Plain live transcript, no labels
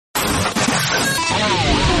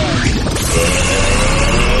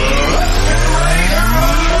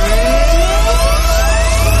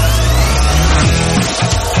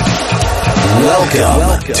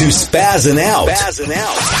Welcome to Spazzing Out,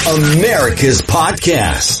 America's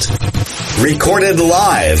podcast. Recorded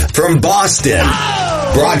live from Boston,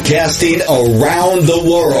 broadcasting around the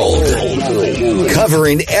world,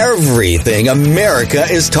 covering everything America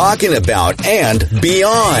is talking about and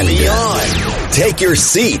beyond. Take your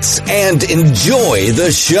seats and enjoy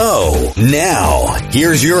the show. Now,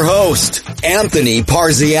 here's your host, Anthony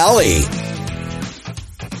Parziale.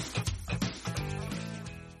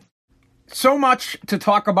 So much to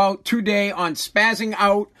talk about today on Spazzing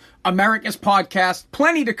Out, America's podcast.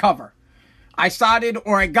 Plenty to cover. I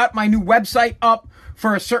got my new website up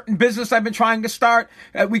for a certain business I've been trying to start.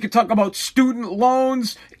 We could talk about student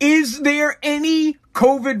loans. Is there any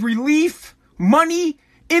COVID relief money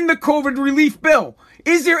in the COVID relief bill?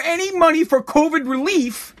 Is there any money for COVID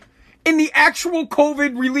relief in the actual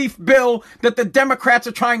COVID relief bill that the Democrats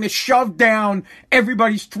are trying to shove down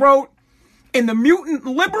everybody's throat? And the mutant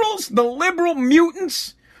liberals, the liberal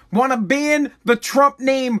mutants, want to ban the Trump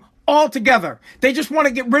name altogether. They just want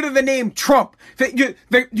to get rid of the name Trump.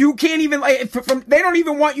 You can't even, they don't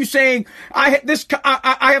even want you saying, I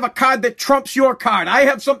have a card that trumps your card. I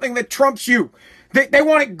have something that trumps you. They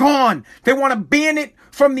want it gone. They want to ban it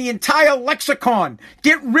from the entire lexicon.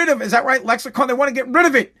 Get rid of it. Is that right? Lexicon. They want to get rid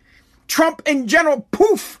of it. Trump in general,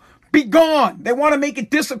 poof, be gone. They want to make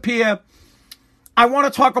it disappear. I want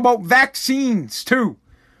to talk about vaccines, too.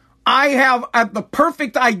 I have the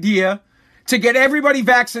perfect idea to get everybody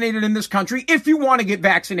vaccinated in this country. If you want to get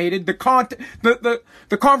vaccinated, the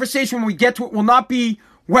conversation when we get to it will not be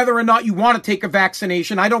whether or not you want to take a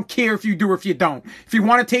vaccination. I don't care if you do or if you don't. If you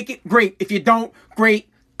want to take it, great. If you don't, great.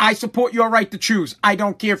 I support your right to choose. I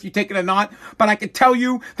don't care if you take it or not. But I can tell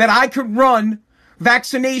you that I could run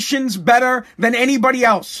vaccinations better than anybody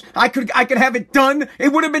else. I could have it done.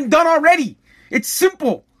 It would have been done already. It's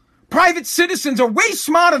simple. Private citizens are way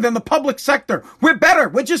smarter than the public sector. We're better.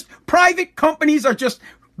 Private companies are just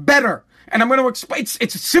better. And I'm going to explain.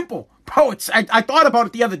 It's simple. Bro, I thought about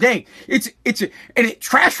it the other day.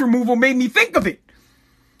 Trash removal made me think of it.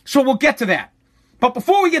 So we'll get to that. But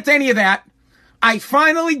before we get to any of that, I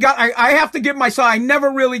have to give myself, I never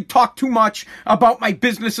really talk too much about my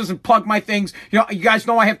businesses and plug my things. You guys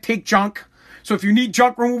know I have Take Junk. So if you need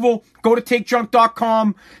junk removal, go to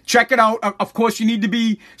takejunk.com. Check it out. Of course, you need to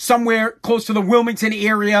be somewhere close to the Wilmington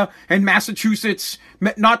area in Massachusetts.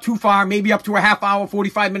 Not too far, maybe up to a half hour,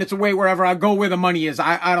 45 minutes away, wherever I go where the money is.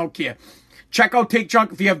 I don't care. Check out Take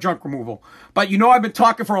Junk if you have junk removal. But I've been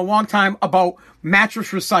talking for a long time about mattress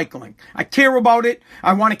recycling. I care about it.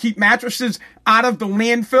 I want to keep mattresses out of the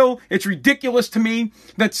landfill. It's ridiculous to me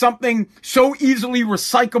that something so easily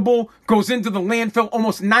recyclable goes into the landfill.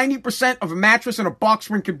 Almost 90% of a mattress and a box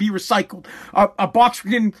spring can be recycled. A box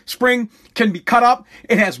spring can be cut up.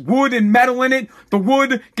 It has wood and metal in it. The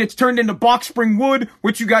wood gets turned into box spring wood,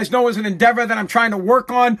 which you guys know is an endeavor that I'm trying to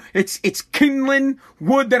work on. It's kindling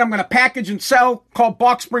wood that I'm going to package and sell called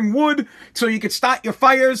box spring wood so you can start your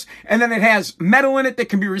fires. And then it has metal in it that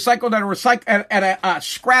can be recycled at a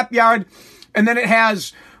scrap yard. And then it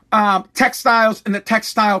has textiles, and the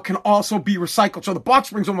textile can also be recycled. So the box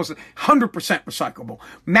spring's almost 100% recyclable.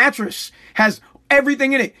 Mattress has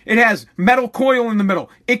everything in it. It has metal coil in the middle.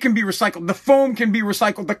 It can be recycled. The foam can be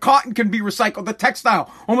recycled. The cotton can be recycled. The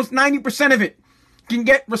textile, almost 90% of it can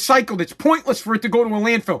get recycled. It's pointless for it to go to a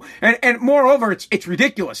landfill. And moreover, it's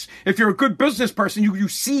ridiculous. If you're a good business person, you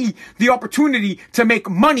see the opportunity to make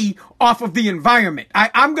money off of the environment.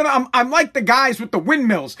 I'm like the guys with the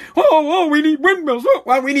windmills. Oh, we need windmills. Oh,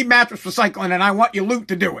 well, we need mattress recycling, and I want your loot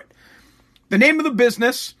to do it. The name of the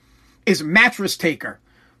business is Mattress Taker.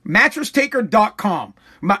 MattressTaker.com.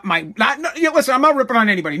 Listen, I'm not ripping on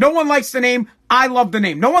anybody. No one likes the name. I love the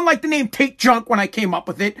name. No one liked the name Take Junk when I came up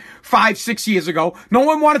with it 5-6 years ago. No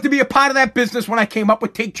one wanted to be a part of that business when I came up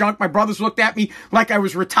with Take Junk. My brothers looked at me like I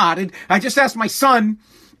was retarded. I just asked my son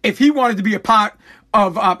if he wanted to be a part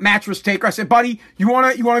of Mattress Taker. I said, buddy, you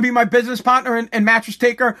want to be my business partner in Mattress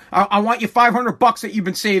Taker? I want you $500 that you've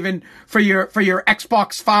been saving for your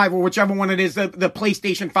Xbox 5 or whichever one it is, the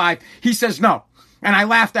PlayStation 5. He says no. And I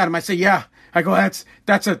laughed at him. I said, yeah. I go,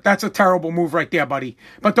 that's a terrible move right there, buddy.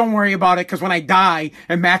 But don't worry about it, because when I die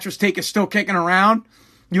and Mattress Take is still kicking around,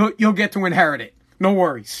 you'll get to inherit it. No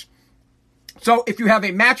worries. So if you have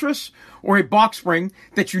a mattress or a box spring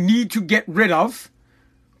that you need to get rid of,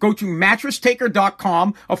 go to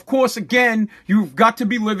MattressTaker.com. Of course, again, you've got to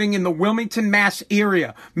be living in the Wilmington, Mass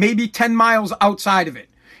area, maybe 10 miles outside of it.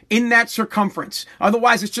 in that circumference.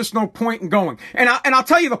 Otherwise, it's just no point in going. And I'll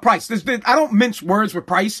tell you the price. I don't mince words with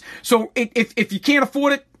price. So if you can't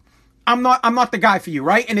afford it, I'm not the guy for you,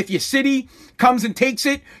 right? And if your city comes and takes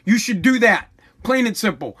it, you should do that. Plain and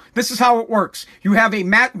simple. This is how it works. You have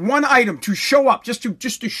one item to show up, just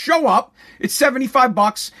to show up. It's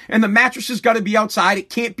 $75, and the mattress has got to be outside. It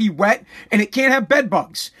can't be wet, and it can't have bed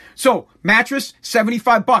bugs. So mattress,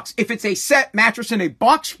 $75. If it's a set mattress and a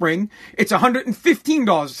box spring, it's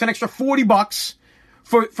 $115. It's an extra $40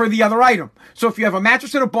 for the other item. So if you have a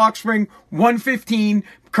mattress and a box spring, $115,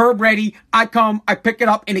 curb ready. I come, I pick it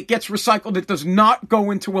up, and it gets recycled. It does not go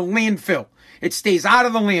into a landfill. It stays out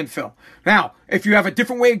of the landfill. Now, if you have a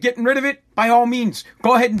different way of getting rid of it, by all means,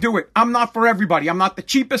 go ahead and do it. I'm not for everybody. I'm not the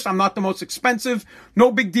cheapest. I'm not the most expensive.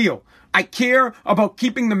 No big deal. I care about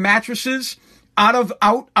keeping the mattresses out of the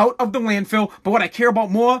landfill, but what I care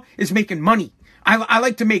about more is making money. I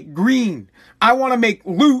like to make green. I want to make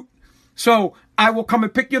loot, so I will come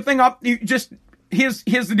and pick your thing up. Here's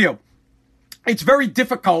the deal. It's very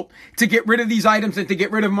difficult to get rid of these items and to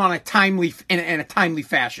get rid of them on a timely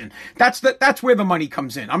fashion. That's where the money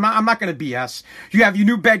comes in. I'm not going to BS. You have your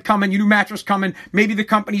new bed coming, your new mattress coming. Maybe the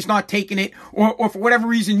company's not taking it, or for whatever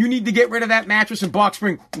reason, you need to get rid of that mattress and box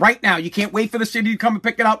spring right now. You can't wait for the city to come and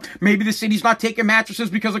pick it up. Maybe the city's not taking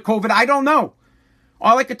mattresses because of COVID. I don't know.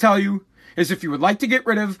 All I can tell you is if you would like to get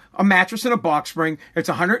rid of a mattress and a box spring, it's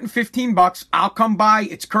 $115. I'll come by.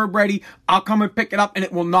 It's curb ready. I'll come and pick it up, and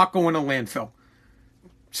it will not go in a landfill.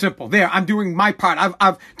 Simple. There, I'm doing my part.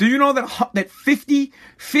 Do you know that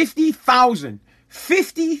 50,000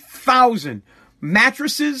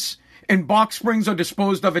 mattresses and box springs are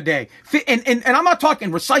disposed of a day? And I'm not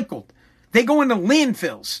talking recycled. They go into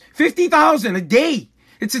landfills. 50,000 a day.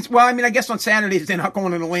 Well, I mean, I guess on Saturdays they're not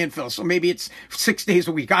going in the landfill, so maybe it's 6 days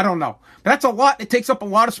a week. I don't know. But that's a lot. It takes up a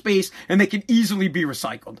lot of space, and they can easily be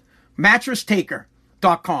recycled.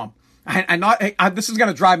 MattressTaker.com. This is going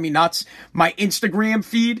to drive me nuts. My Instagram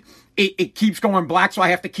feed, it keeps going black, so I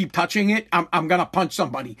have to keep touching it. I'm going to punch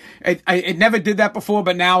somebody. It never did that before,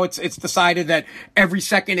 but now it's decided that every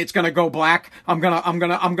second it's going to go black. I'm going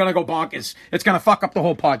to go bonkers. It's going to fuck up the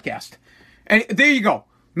whole podcast. And there you go.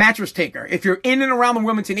 Mattress Taker. If you're in and around the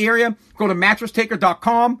Wilmington area, go to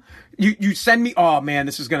MattressTaker.com. You send me, oh man,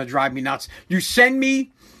 this is going to drive me nuts. You send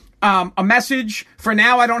me a message. For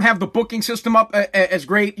now, I don't have the booking system up as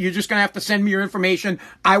great. You're just going to have to send me your information.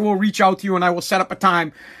 I will reach out to you and I will set up a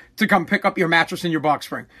time to come pick up your mattress and your box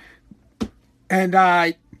spring. And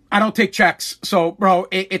I don't take checks. So, bro,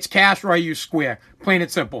 it's cash or I use Square. Plain and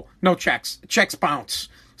simple. No checks. Checks bounce.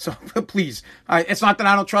 So please, it's not that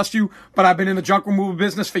I don't trust you, but I've been in the junk removal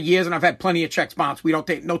business for years and I've had plenty of checks bounce. We don't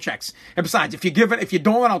take no checks. And besides, if you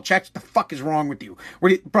don't want checks, what the fuck is wrong with you?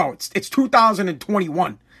 Bro, it's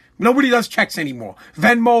 2021. Nobody does checks anymore.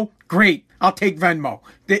 Venmo, great. I'll take Venmo.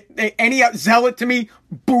 Any zealot to me,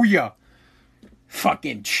 booyah.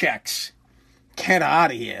 Fucking checks. Get out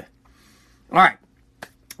of here. All right.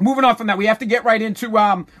 Moving on from that, we have to get right into,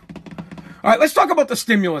 all right, let's talk about the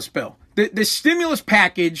stimulus bill. The stimulus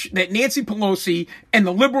package that Nancy Pelosi and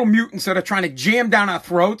the liberal mutants that are trying to jam down our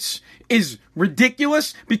throats is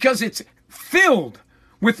ridiculous because it's filled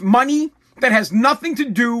with money that has nothing to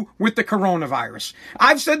do with the coronavirus.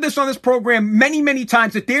 I've said this on this program many, many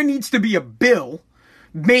times that there needs to be a bill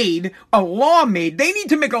made, a law made. They need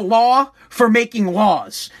to make a law for making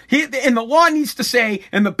laws. And the law needs to say,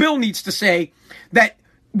 and the bill needs to say that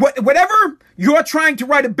whatever you're trying to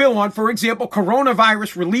write a bill on, for example,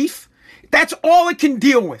 coronavirus relief, that's all it can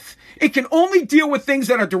deal with. It can only deal with things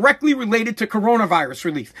that are directly related to coronavirus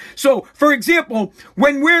relief. So, for example,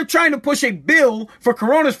 when we're trying to push a bill for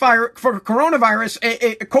coronavirus,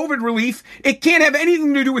 COVID relief, it can't have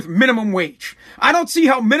anything to do with minimum wage. I don't see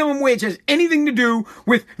how minimum wage has anything to do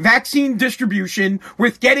with vaccine distribution,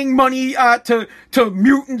 with getting money to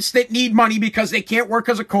mutants that need money because they can't work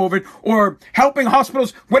because of COVID, or helping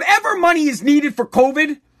hospitals. Whatever money is needed for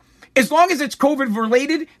COVID, as long as it's COVID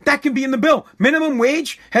related, that can be in the bill. Minimum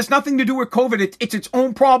wage has nothing to do with COVID. It's its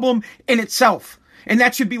own problem in itself. And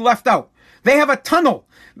that should be left out. They have a tunnel.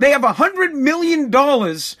 They have $100 million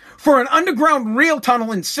for an underground rail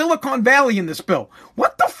tunnel in Silicon Valley in this bill.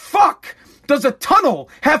 What the fuck does a tunnel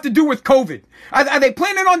have to do with COVID? Are they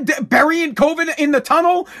planning on burying COVID in the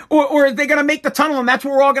tunnel? Or are they going to make the tunnel and that's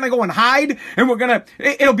where we're all going to go and hide? And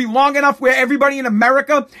it'll be long enough where everybody in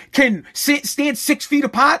America can stand 6 feet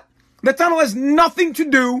apart? The tunnel has nothing to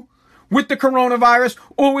do with the coronavirus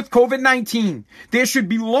or with COVID-19. There should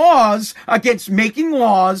be laws against making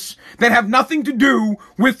laws that have nothing to do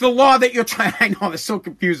with the law that you're trying. I know, it's so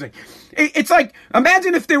confusing. It's like,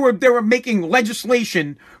 imagine if they were making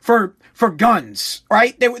legislation for for guns,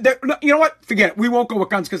 right? You know what? Forget it. We won't go with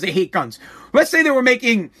guns because they hate guns. Let's say they were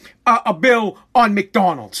making a bill on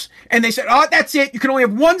McDonald's and they said, oh, that's it. You can only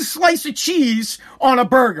have one slice of cheese on a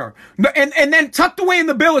burger. And then tucked away in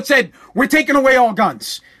the bill, it said, we're taking away all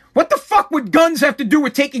guns. What the fuck would guns have to do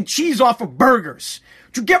with taking cheese off of burgers?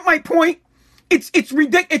 Do you get my point? It's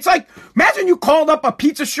ridiculous. It's like, imagine you called up a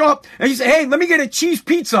pizza shop and you say, hey, let me get a cheese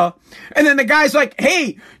pizza. And then the guy's like,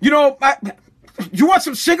 hey, you want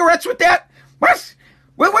some cigarettes with that? What?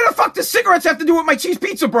 What the fuck does cigarettes have to do with my cheese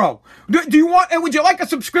pizza, bro? Would you like a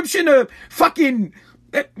subscription to fucking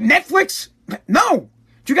Netflix? No.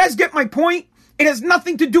 Do you guys get my point? It has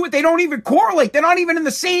nothing to do with, they don't even correlate. They're not even in the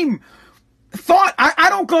same thought. I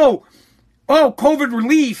don't go, oh, COVID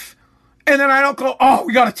relief. And then I don't go, oh,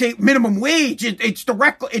 we got to take minimum wage. It's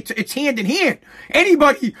directly, it's hand in hand.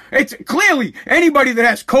 Anybody that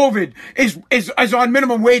has COVID is on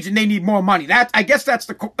minimum wage and they need more money. I guess that's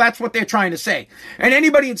what they're trying to say. And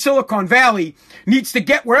anybody in Silicon Valley needs to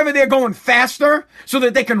get wherever they're going faster so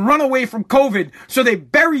that they can run away from COVID. So they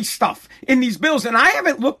bury stuff in these bills. And I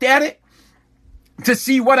haven't looked at it to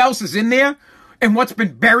see what else is in there and what's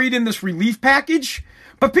been buried in this relief package.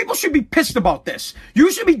 But people should be pissed about this.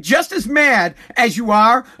 You should be just as mad as you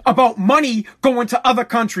are about money going to other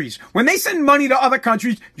countries. When they send money to other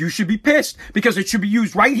countries, you should be pissed because it should be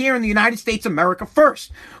used right here in the United States, America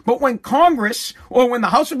first. But when Congress or when the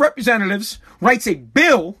House of Representatives writes a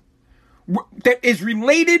bill that is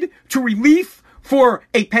related to relief for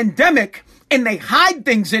a pandemic and they hide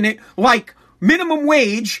things in it like minimum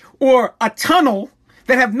wage or a tunnel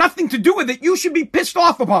that have nothing to do with it, you should be pissed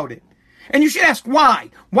off about it. And you should ask why.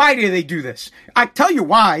 Why do they do this? I tell you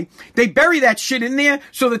why. They bury that shit in there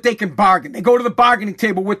so that they can bargain. They go to the bargaining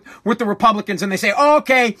table with the Republicans and they say, oh,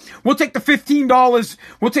 okay, we'll take the $15.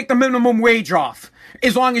 We'll take the minimum wage off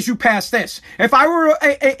as long as you pass this. If I were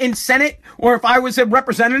in Senate or if I was a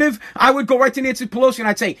representative, I would go right to Nancy Pelosi and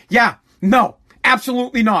I'd say, yeah, no,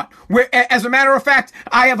 absolutely not. As a matter of fact,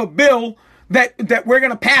 I have a bill that we're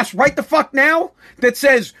going to pass right the fuck now that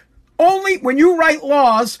says only when you write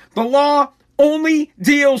laws, the law only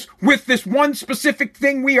deals with this one specific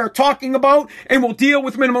thing we are talking about and will deal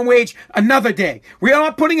with minimum wage another day. We are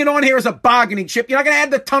not putting it on here as a bargaining chip. You're not going to add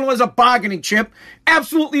the tunnel as a bargaining chip.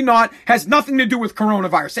 Absolutely not. Has nothing to do with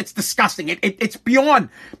coronavirus. It's disgusting. It's beyond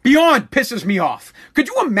pisses me off. Could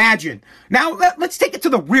you imagine? Now, let's take it to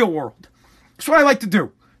the real world. That's what I like to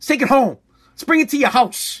do. Let's take it home. Let's bring it to your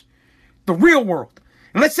house. The real world.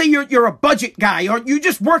 And let's say you're a budget guy or you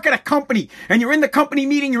just work at a company and you're in the company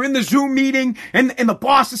meeting, you're in the Zoom meeting and the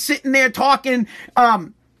boss is sitting there talking, I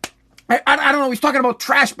don't know, he's talking about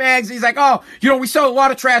trash bags. He's like, oh, we sell a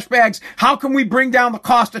lot of trash bags. How can we bring down the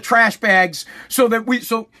cost of trash bags so that we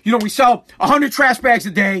sell 100 trash bags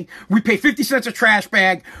a day. We pay 50 cents a trash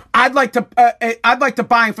bag. I'd like to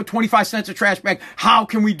buy them for 25 cents a trash bag. How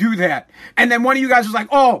can we do that? And then one of you guys was like,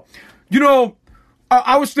 oh,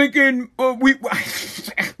 I was thinking,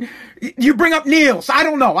 you bring up Neil's. I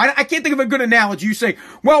don't know. I can't think of a good analogy. You say,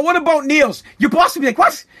 well, what about Neil's? Your boss would be like,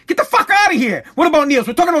 what? Get the fuck out of here. What about Neil's?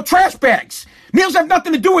 We're talking about trash bags. Neil's have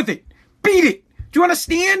nothing to do with it. Beat it. Do you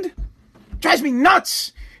understand? It drives me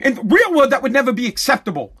nuts. In the real world, that would never be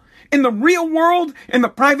acceptable. In the real world, in the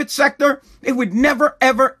private sector, it would never,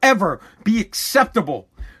 ever, ever be acceptable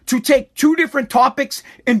to take two different topics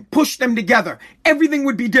and push them together. Everything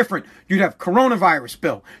would be different. You'd have coronavirus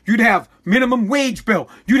bill. You'd have minimum wage bill.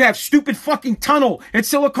 You'd have stupid fucking tunnel and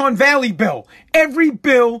Silicon Valley bill. Every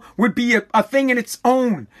bill would be a thing in its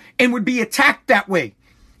own and would be attacked that way.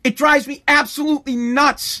 It drives me absolutely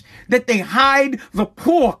nuts that they hide the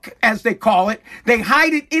pork, as they call it. They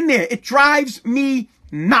hide it in there. It drives me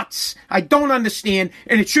nuts. I don't understand,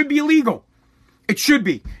 and it should be illegal. It should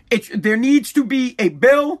be. There needs to be a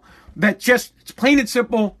bill that it's plain and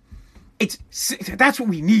simple. That's what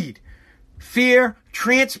we need. Fair,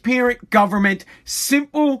 transparent government,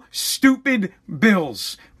 simple, stupid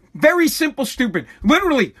bills. Very simple, stupid.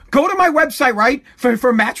 Literally, go to my website, right? For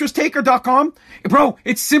mattresstaker.com. Bro,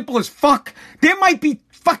 it's simple as fuck. There might be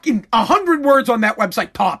fucking 100 words on that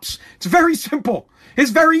website, tops. It's very simple.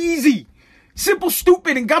 It's very easy. Simple,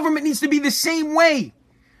 stupid, and government needs to be the same way.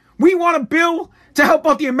 We want a bill to help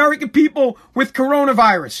out the American people with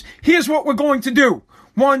coronavirus. Here's what we're going to do.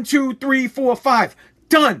 1, 2, 3, 4, 5.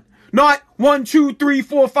 Done. Not 1, 2, 3,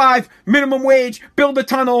 4, 5. Minimum wage. Build a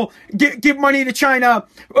tunnel. Give money to China.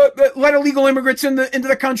 Let illegal immigrants into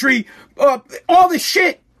the country. All this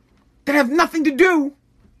shit that have nothing to do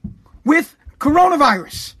with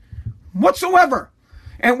coronavirus whatsoever.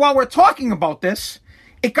 And while we're talking about this,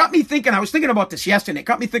 it got me thinking, I was thinking about this yesterday, it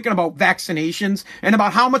got me thinking about vaccinations and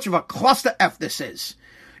about how much of a cluster F this is.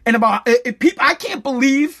 And about people, I can't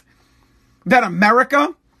believe that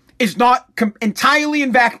America is not entirely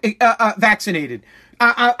vaccinated.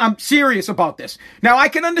 I'm serious about this. Now, I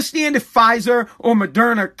can understand if Pfizer or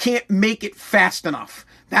Moderna can't make it fast enough.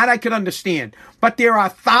 That I could understand. But there are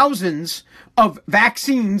thousands of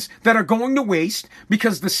vaccines that are going to waste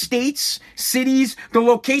because the states, cities, the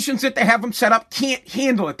locations that they have them set up can't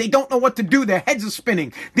handle it. They don't know what to do. Their heads are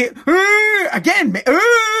spinning.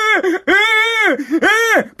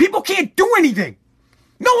 People can't do anything.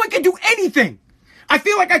 No one can do anything. I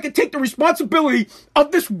feel like I could take the responsibility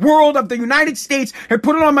of this world, of the United States, and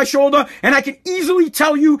put it on my shoulder, and I can easily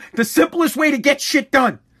tell you the simplest way to get shit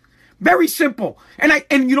done. Very simple.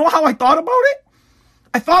 And you know how I thought about it?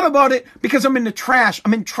 I thought about it because I'm in the trash.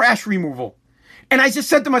 I'm in trash removal. And I just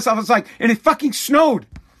said to myself, it's like, and it fucking snowed.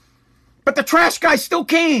 But the trash guy still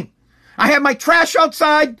came. I had my trash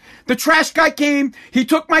outside. The trash guy came. He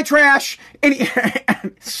took my trash and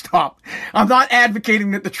stop. I'm not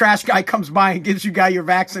advocating that the trash guy comes by and gives you guy your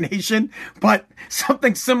vaccination, but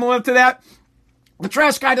something similar to that. The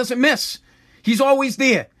trash guy doesn't miss. He's always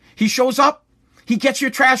there. He shows up. He gets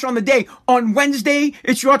your trash on the day. On Wednesday,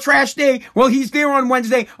 it's your trash day. Well, he's there on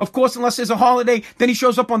Wednesday. Of course, unless there's a holiday, then he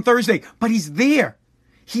shows up on Thursday. But he's there.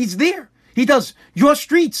 He's there. He does your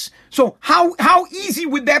streets. So how easy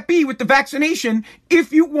would that be with the vaccination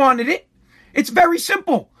if you wanted it? It's very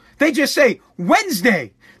simple. They just say,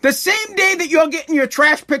 Wednesday, the same day that you're getting your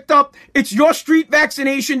trash picked up, it's your street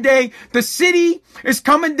vaccination day. The city is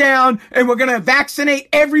coming down and we're going to vaccinate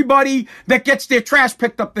everybody that gets their trash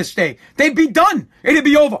picked up this day. They'd be done. It'd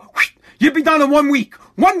be over. You'd be done in 1 week.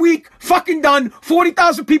 1 week, fucking done.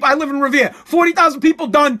 40,000 people. I live in Revere. 40,000 people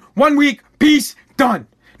done. 1 week, peace, done.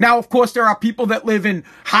 Now, of course, there are people that live in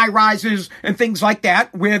high rises and things like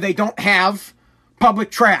that where they don't have public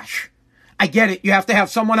trash. I get it. You have to have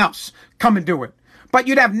someone else come and do it. But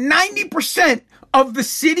you'd have 90% of the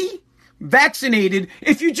city vaccinated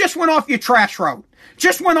if you just went off your trash route.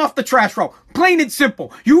 Just went off the trash route. Plain and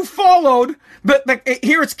simple. You followed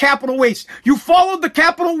here it's Capital Waste. You followed the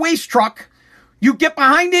Capital Waste truck. You get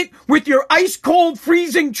behind it with your ice cold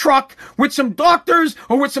freezing truck with some doctors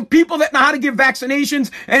or with some people that know how to give vaccinations.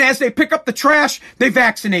 And as they pick up the trash, they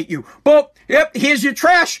vaccinate you. Well, yep, here's your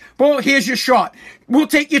trash. Well, here's your shot. We'll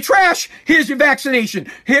take your trash. Here's your vaccination.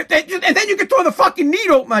 Here, and then you can throw the fucking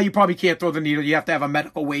needle. Well, you probably can't throw the needle. You have to have a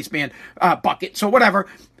medical waste man bucket. So whatever.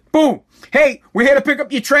 Boom. Hey, we're here to pick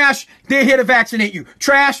up your trash. They're here to vaccinate you.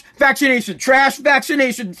 Trash, vaccination, trash,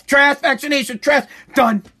 vaccination, trash, vaccination, trash.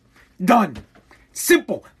 Done. Done.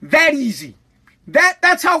 Simple. That easy.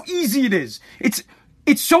 That's how easy it is.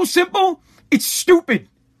 It's so simple, it's stupid.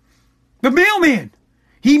 The mailman,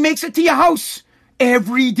 he makes it to your house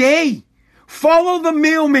every day. Follow the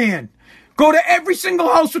mailman. Go to every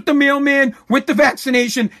single house with the mailman with the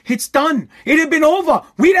vaccination. It's done. It had been over.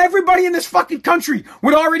 Everybody in this fucking country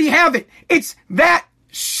would already have it. It's that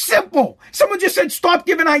simple. Someone just said, stop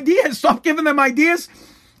giving ideas. Stop giving them ideas.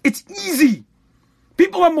 It's easy.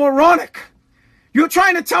 People are moronic. You're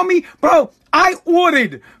trying to tell me, bro, I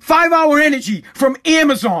ordered 5 Hour Energy from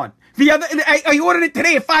Amazon. I ordered it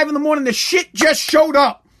today at 5 in the morning. The shit just showed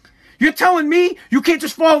up. You're telling me you can't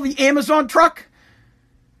just follow the Amazon truck?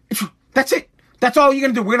 That's it. That's all you're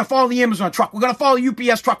going to do. We're going to follow the Amazon truck. We're going to follow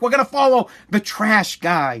UPS truck. We're going to follow the trash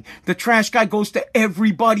guy. The trash guy goes to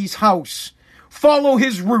everybody's house. Follow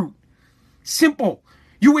his route. Simple.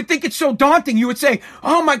 You would think it's so daunting. You would say,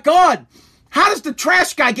 oh my God, how does the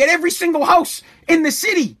trash guy get every single house in the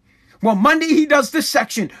city? Well, Monday he does this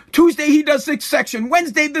section. Tuesday he does this section.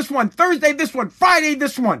 Wednesday this one. Thursday this one. Friday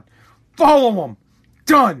this one. Follow him.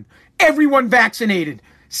 Done. Everyone vaccinated.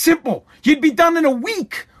 Simple. You'd be done in a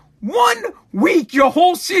week. 1 week. Your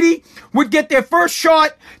whole city would get their first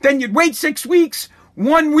shot. Then you'd wait 6 weeks.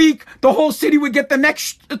 1 week. The whole city would get the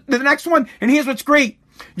next one. And here's what's great.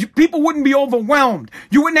 People wouldn't be overwhelmed.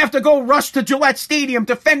 You wouldn't have to go rush to Gillette Stadium,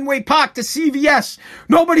 to Fenway Park, to CVS.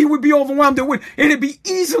 Nobody would be overwhelmed. It'd be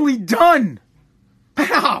easily done.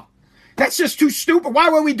 Wow. That's just too stupid. Why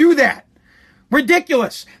would we do that?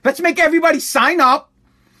 Ridiculous. Let's make everybody sign up.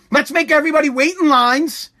 Let's make everybody wait in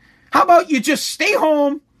lines. How about you just stay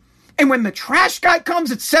home? And when the trash guy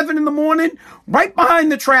comes at 7 in the morning, right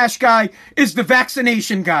behind the trash guy is the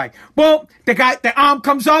vaccination guy. Well, the arm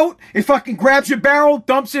comes out, it fucking grabs your barrel,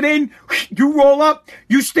 dumps it in, you roll up,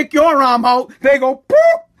 you stick your arm out, they go,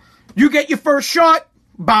 boop, you get your first shot,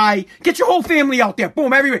 bye. Get your whole family out there,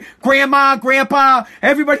 boom, everybody, grandma, grandpa,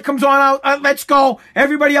 everybody comes on out, let's go,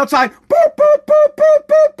 everybody outside, boop, boop, boop, boop,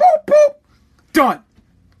 boop, boop, boop, done.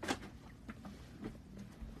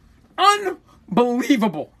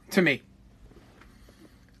 Unbelievable to me.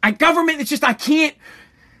 Government, it's just, I can't.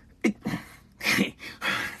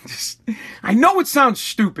 I know it sounds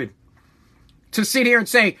stupid to sit here and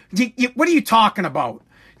say, what are you talking about?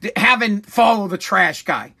 Having follow the trash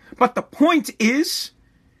guy. But the point is,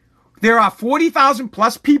 there are 40,000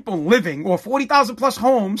 plus people living, or 40,000 plus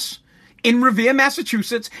homes in Revere,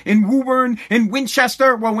 Massachusetts, in Woburn, in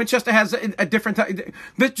Winchester. Well, Winchester has a different,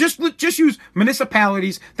 just use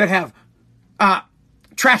municipalities that have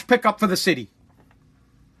trash pickup for the city.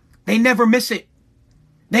 They never miss it.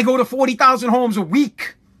 They go to 40,000 homes a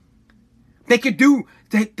week. The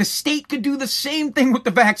state could do the same thing with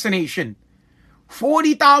the vaccination.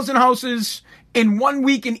 40,000 houses in 1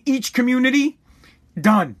 week in each community,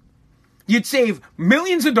 done. You'd save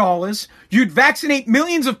millions of dollars, you'd vaccinate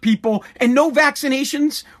millions of people, and no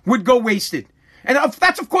vaccinations would go wasted. And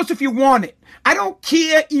that's, of course, if you want it. I don't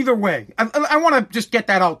care either way. I want to just get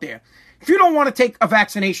that out there. If you don't want to take a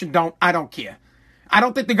vaccination, I don't care. I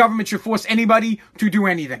don't think the government should force anybody to do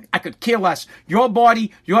anything. I could care less. Your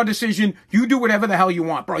body, your decision, you do whatever the hell you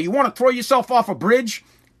want, bro. You want to throw yourself off a bridge?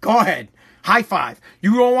 Go ahead. High five.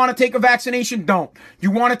 You don't want to take a vaccination? Don't. You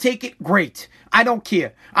want to take it? Great. I don't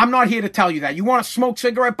care. I'm not here to tell you that. You want to smoke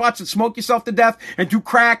cigarette butts and smoke yourself to death and do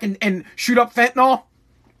crack and shoot up fentanyl?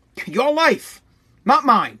 Your life, not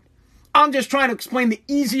mine. I'm just trying to explain the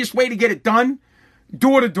easiest way to get it done.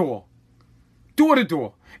 Door to door. Door to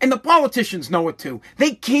door. And the politicians know it too.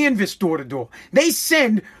 They canvass door to door. They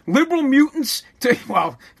send liberal mutants to,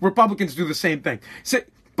 well, Republicans do the same thing. So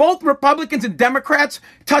both Republicans and Democrats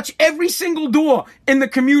touch every single door in the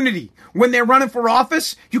community. When they're running for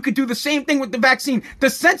office, you could do the same thing with the vaccine. The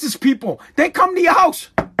census people, they come to your house.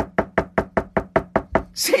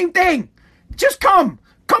 Same thing. Just come.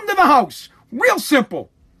 Come to the house. Real simple.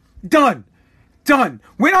 Done. Done.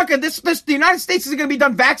 We're not gonna, the United States isn't gonna be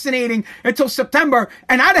done vaccinating until September,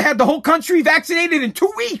 and I'd have had the whole country vaccinated in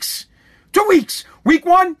 2 weeks. 2 weeks. Week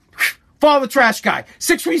 1, follow the trash guy.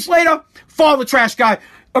 6 weeks later, follow the trash guy.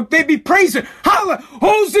 They'd be praising,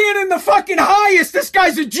 Hosanna in the fucking highest. This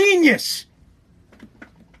guy's a genius.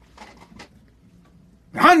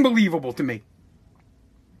 Unbelievable to me.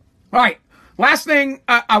 All right. Last thing,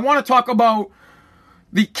 I want to talk about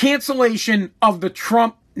the cancellation of the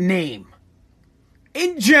Trump name.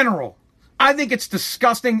 In general, I think it's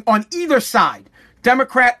disgusting on either side,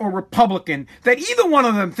 Democrat or Republican, that either one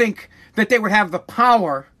of them think that they would have the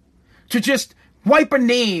power to just wipe a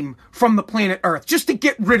name from the planet Earth, just to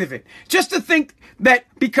get rid of it. Just to think that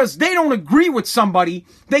because they don't agree with somebody,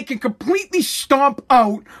 they can completely stomp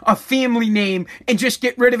out a family name and just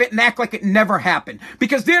get rid of it and act like it never happened.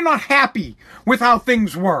 Because they're not happy with how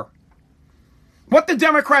things were. What the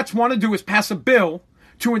Democrats want to do is pass a bill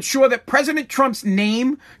to ensure that President Trump's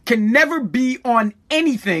name can never be on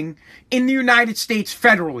anything in the United States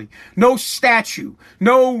federally. No statue,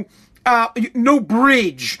 no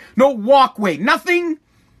bridge, no walkway, nothing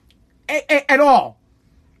at all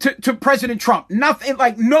to President Trump. Nothing,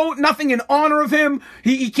 nothing in honor of him.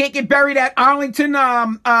 He can't get buried at Arlington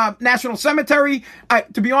National Cemetery.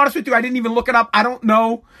 To be honest with you, I didn't even look it up. I don't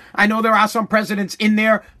know. I know there are some presidents in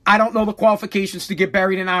there. I don't know the qualifications to get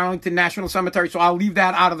buried in Arlington National Cemetery, so I'll leave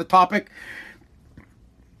that out of the topic.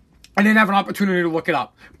 I didn't have an opportunity to look it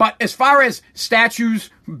up. But as far as statues,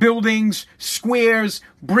 buildings, squares,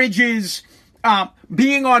 bridges,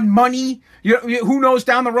 being on money, who knows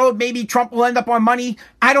down the road, maybe Trump will end up on money.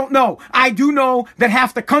 I don't know. I do know that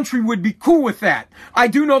half the country would be cool with that. I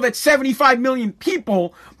do know that 75 million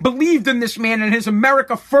people believed in this man and his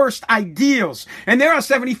America First ideals. And there are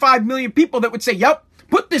 75 million people that would say, yep,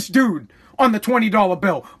 put this dude on the $20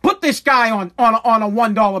 bill. Put this guy on a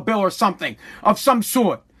 $1 bill or something of some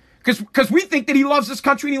sort. Because we think that he loves this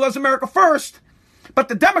country and he loves America first. But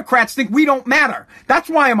the Democrats think we don't matter. That's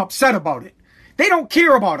why I'm upset about it. They don't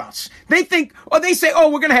care about us. They think, or they say, oh,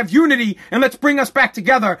 we're going to have unity and let's bring us back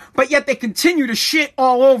together. But yet they continue to shit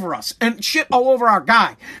all over us and shit all over our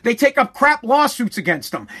guy. They take up crap lawsuits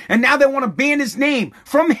against him. And now they want to ban his name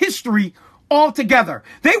from history altogether.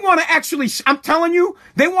 They want to actually, I'm telling you,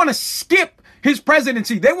 they want to skip his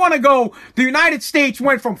presidency. They want to go, the United States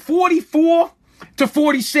went from 44 to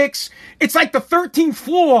 46. It's like the 13th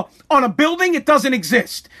floor on a building. It doesn't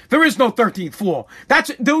exist. There is no 13th floor. That's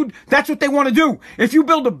what they want to do. If you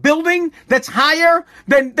build a building that's higher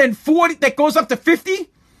than 40, that goes up to 50,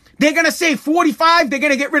 they're going to say 45. They're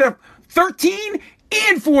going to get rid of 13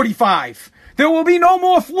 and 45. There will be no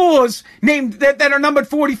more floors named that are numbered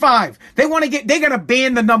 45. They're going to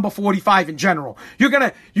ban the number 45 in general. You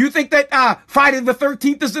think that Friday the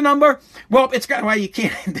 13th is the number? Well, you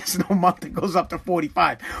can't, there's no month that goes up to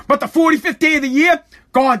 45. But the 45th day of the year,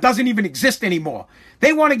 God, doesn't even exist anymore.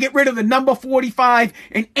 They want to get rid of the number 45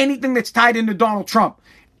 and anything that's tied into Donald Trump.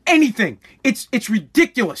 anything. It's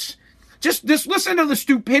ridiculous. Just listen to the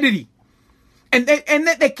stupidity. And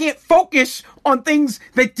they can't focus on things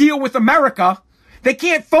that deal with America. They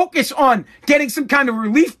can't focus on getting some kind of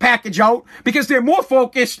relief package out because they're more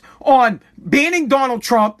focused on banning Donald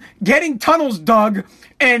Trump, getting tunnels dug,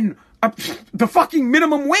 and the fucking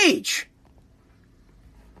minimum wage.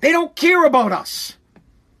 They don't care about us.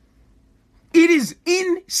 It is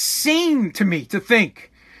insane to me to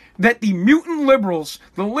think that the mutant liberals,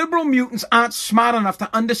 the liberal mutants, aren't smart enough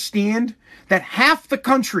to understand that half the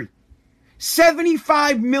country,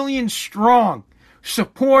 75 million strong,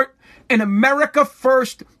 support an America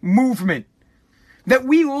First movement. That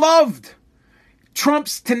we loved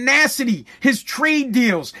Trump's tenacity, his trade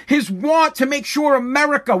deals, his want to make sure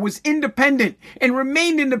America was independent and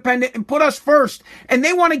remained independent and put us first. And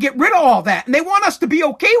they want to get rid of all that. And they want us to be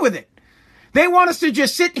okay with it. They want us to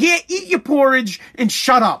just sit here, eat your porridge, and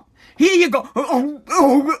shut up. Here you go. Well,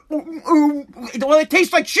 it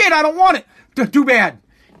tastes like shit. I don't want it. Too bad.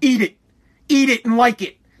 Eat it. Eat it and like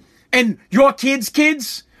it. And your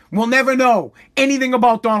kids will never know anything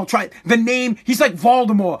about Donald Trump. The name, he's like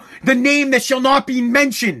Voldemort. The name that shall not be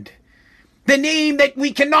mentioned. The name that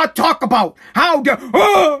we cannot talk about. How did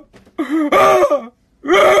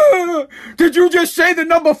you just say the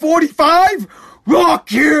number 45? Lock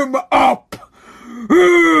him up.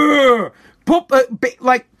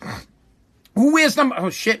 Who wears number? Oh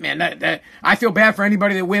shit, man! I feel bad for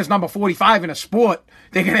anybody that wears number 45 in a sport.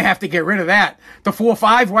 They're gonna have to get rid of that. The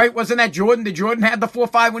 4-5, right? Wasn't that Jordan? Did Jordan have the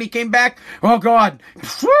 4-5 when he came back? Oh God!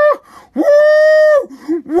 Woo!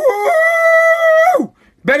 Woo!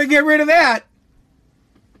 Better get rid of that.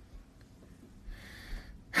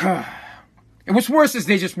 And what's worse is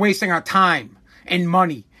they're just wasting our time and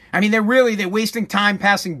money. I mean, they're wasting time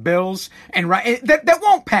passing bills and that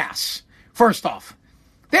won't pass. First off,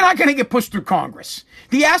 they're not going to get pushed through Congress.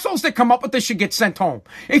 The assholes that come up with this should get sent home.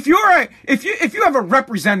 If you have a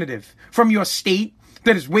representative from your state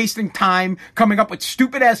that is wasting time coming up with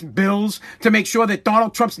stupid ass bills to make sure that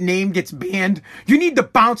Donald Trump's name gets banned, you need to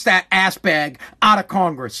bounce that ass bag out of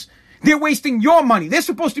Congress. They're wasting your money. They're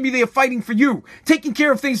supposed to be there fighting for you, taking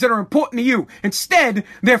care of things that are important to you. Instead,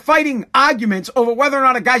 they're fighting arguments over whether or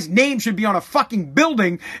not a guy's name should be on a fucking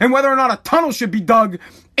building and whether or not a tunnel should be dug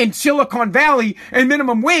in Silicon Valley and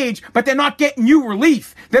minimum wage, but they're not getting you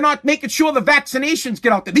relief. They're not making sure the vaccinations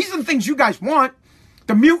get out there. These are the things you guys want.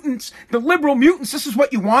 The mutants, the liberal mutants, this is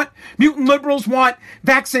what you want. Mutant liberals want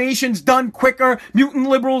vaccinations done quicker. Mutant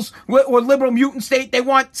liberals or liberal mutant state, they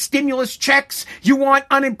want stimulus checks. You want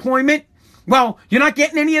unemployment. Well, you're not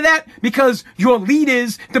getting any of that because your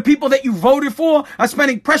leaders, the people that you voted for, are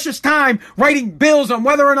spending precious time writing bills on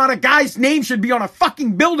whether or not a guy's name should be on a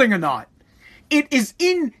fucking building or not. It is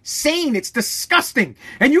insane. It's disgusting.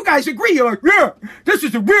 And you guys agree. You're like, yeah, this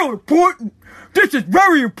is real important. This is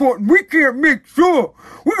very important. We can't make sure.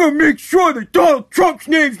 We're going to make sure that Donald Trump's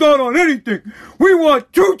name's not on anything. We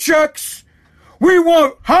want 2 checks. We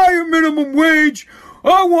want higher minimum wage.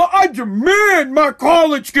 I demand my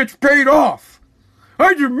college gets paid off.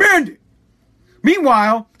 I demand it.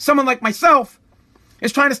 Meanwhile, someone like myself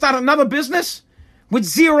is trying to start another business with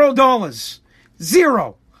 $0.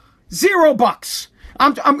 $0.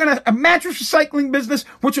 I'm gonna a mattress recycling business,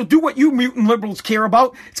 which will do what you mutant liberals care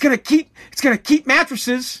about. It's gonna keep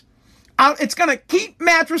mattresses out. It's gonna keep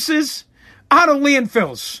mattresses out of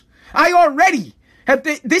landfills. I already have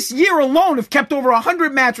this year alone have kept over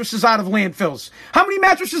 100 mattresses out of landfills. How many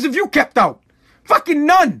mattresses have you kept out? Fucking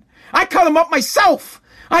none. I cut them up myself.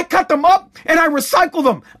 I cut them up and I recycle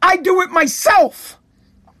them. I do it myself.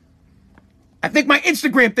 I think my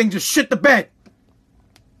Instagram thing just shit the bed.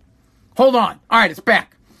 Hold on. All right, it's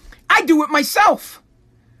back. I do it myself.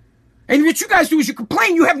 And what you guys do is you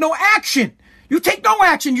complain. You have no action. You take no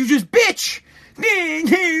action. You just bitch.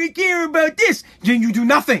 I care about this. Then you do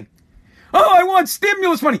nothing. Oh, I want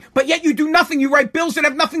stimulus money. But yet you do nothing. You write bills that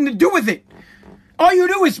have nothing to do with it. All you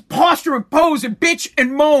do is posture and pose and bitch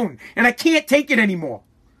and moan. And I can't take it anymore.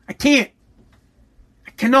 I can't.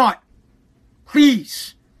 I cannot.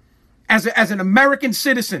 Please. As an American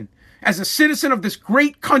citizen, as a citizen of this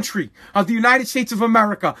great country of the United States of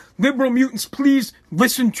America, liberal mutants, please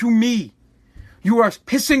listen to me. You are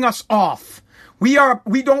pissing us off. We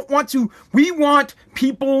want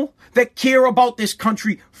people that care about this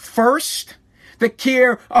country first, that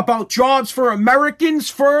care about jobs for Americans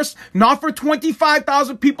first, not for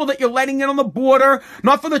 25,000 people that you're letting in on the border,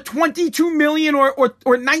 not for the 22 million or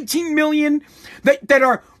 19 million that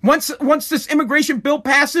are, once this immigration bill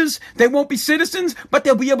passes, they won't be citizens, but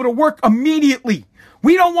they'll be able to work immediately.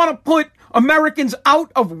 We don't want to put Americans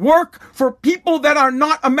out of work, for people that are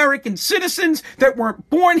not American citizens, that weren't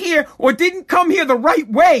born here or didn't come here the right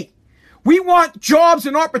way. We want jobs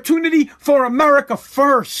and opportunity for America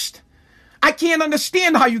first. I can't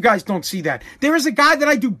understand how you guys don't see that. There is a guy that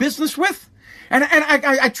I do business with, and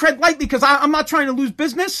I tread lightly because I'm not trying to lose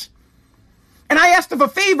business. And I asked him a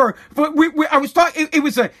favor. I was talking. It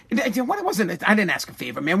was what wasn't it? I didn't ask a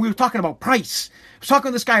favor, man. We were talking about price. I was talking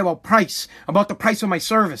to this guy about price, about the price of my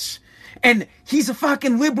service. And he's a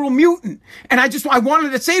fucking liberal mutant. And I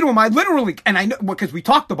wanted to say to him, I literally, and I know, because we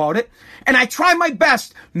talked about it, and I try my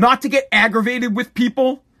best not to get aggravated with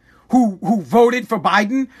people who voted for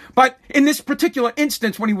Biden. But in this particular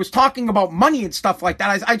instance, when he was talking about money and stuff like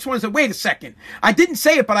that, I just wanted to say, wait a second. I didn't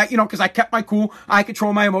say it, but because I kept my cool. I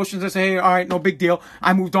control my emotions. I say, hey, all right, no big deal.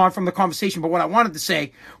 I moved on from the conversation. But what I wanted to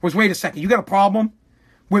say was, wait a second. You got a problem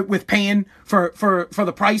with paying for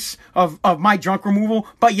the price of my junk removal,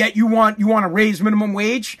 but yet you want to raise minimum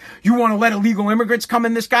wage? You want to let illegal immigrants come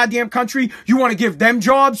in this goddamn country? You want to give them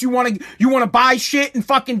jobs? You want to buy shit and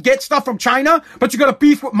fucking get stuff from China, but you got to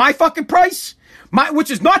beef with my fucking price? Which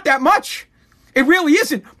is not that much. It really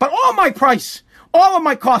isn't. But all of my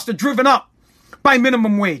costs are driven up by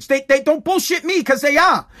minimum wage. They don't bullshit me, because they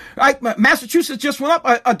are. Massachusetts just went up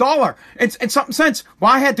 $1 and something cents.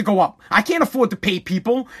 Well, I had to go up. I can't afford to pay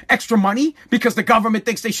people extra money because the government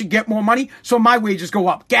thinks they should get more money, so my wages go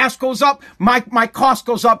up. Gas goes up, my cost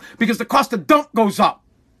goes up because the cost of dump goes up.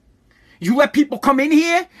 You let people come in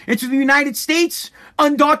here into the United States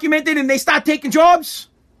undocumented and they start taking jobs,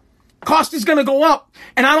 cost is going to go up.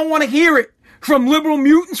 And I don't want to hear it from liberal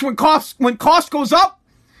mutants when cost goes up.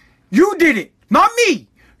 You did it. Not me.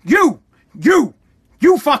 You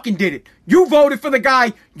fucking did it. You voted for the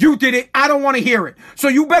guy. You did it. I don't want to hear it. So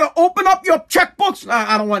you better open up your checkbooks.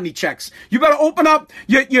 I don't want any checks. You better open up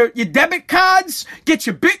your debit cards. Get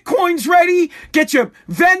your Bitcoins ready. Get your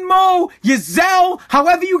Venmo, your Zelle.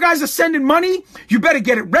 However you guys are sending money, you better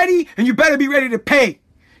get it ready, and you better be ready to pay.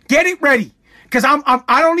 Get it ready. Because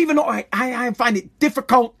I don't even know. I find it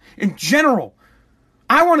difficult in general.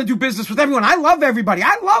 I want to do business with everyone. I love everybody.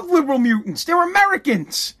 I love liberal mutants. They're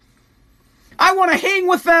Americans. I want to hang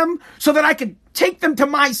with them so that I can take them to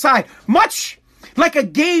my side. Much like a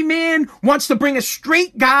gay man wants to bring a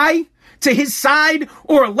straight guy to his side,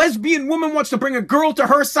 or a lesbian woman wants to bring a girl to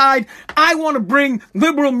her side, I want to bring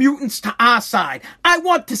liberal mutants to our side. I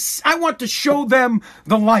want to show them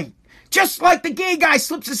the light. Just like the gay guy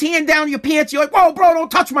slips his hand down your pants, you're like, whoa, bro,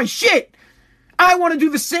 don't touch my shit. I want to do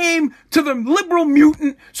the same to the liberal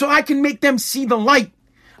mutant so I can make them see the light.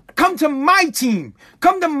 Come to my team.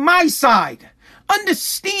 Come to my side.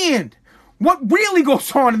 Understand what really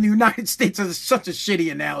goes on in the United States. Is such a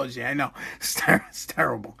shitty analogy. I know. It's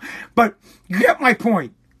terrible. But you get my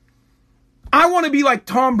point. I want to be like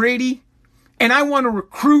Tom Brady, and I want to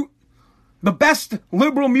recruit the best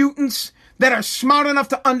liberal mutants that are smart enough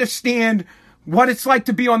to understand what it's like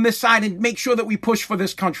to be on this side and make sure that we push for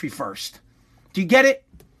this country first. Do you get it?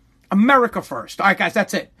 America first. All right, guys,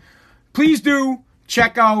 that's it. Please do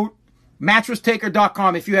check out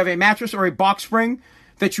mattresstaker.com if you have a mattress or a box spring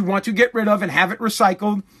that you want to get rid of and have it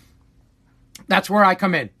recycled. That's where I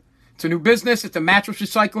come in. It's a new business. It's a mattress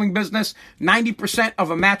recycling business. 90%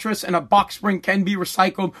 of a mattress and a box spring can be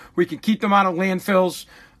recycled. We can keep them out of landfills.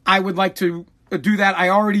 I would like to do that. I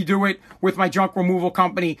already do it with my junk removal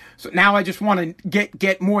company. So now I just want to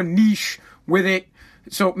get more niche with it.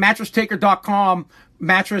 So mattresstaker.com,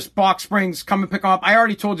 mattress, box springs, come and pick them up. I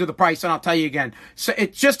already told you the price, and I'll tell you again. So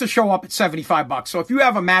it's just to show up at $75. So if you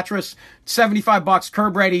have a mattress, $75,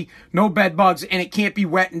 curb ready, no bed bugs, and it can't be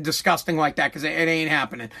wet and disgusting like that, because it ain't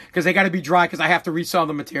happening. Because they got to be dry, because I have to resell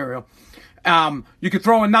the material. You could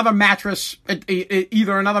throw another mattress,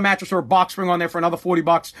 either another mattress or a box spring on there for another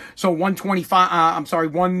 $40. So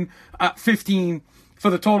 $115 for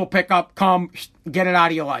the total pickup. Come get it out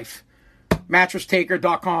of your life.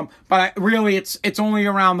 Mattresstaker.com. But really, it's only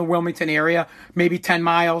around the Wilmington area, maybe 10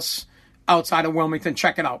 miles outside of Wilmington.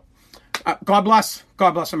 Check it out. God bless.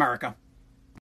 God bless America.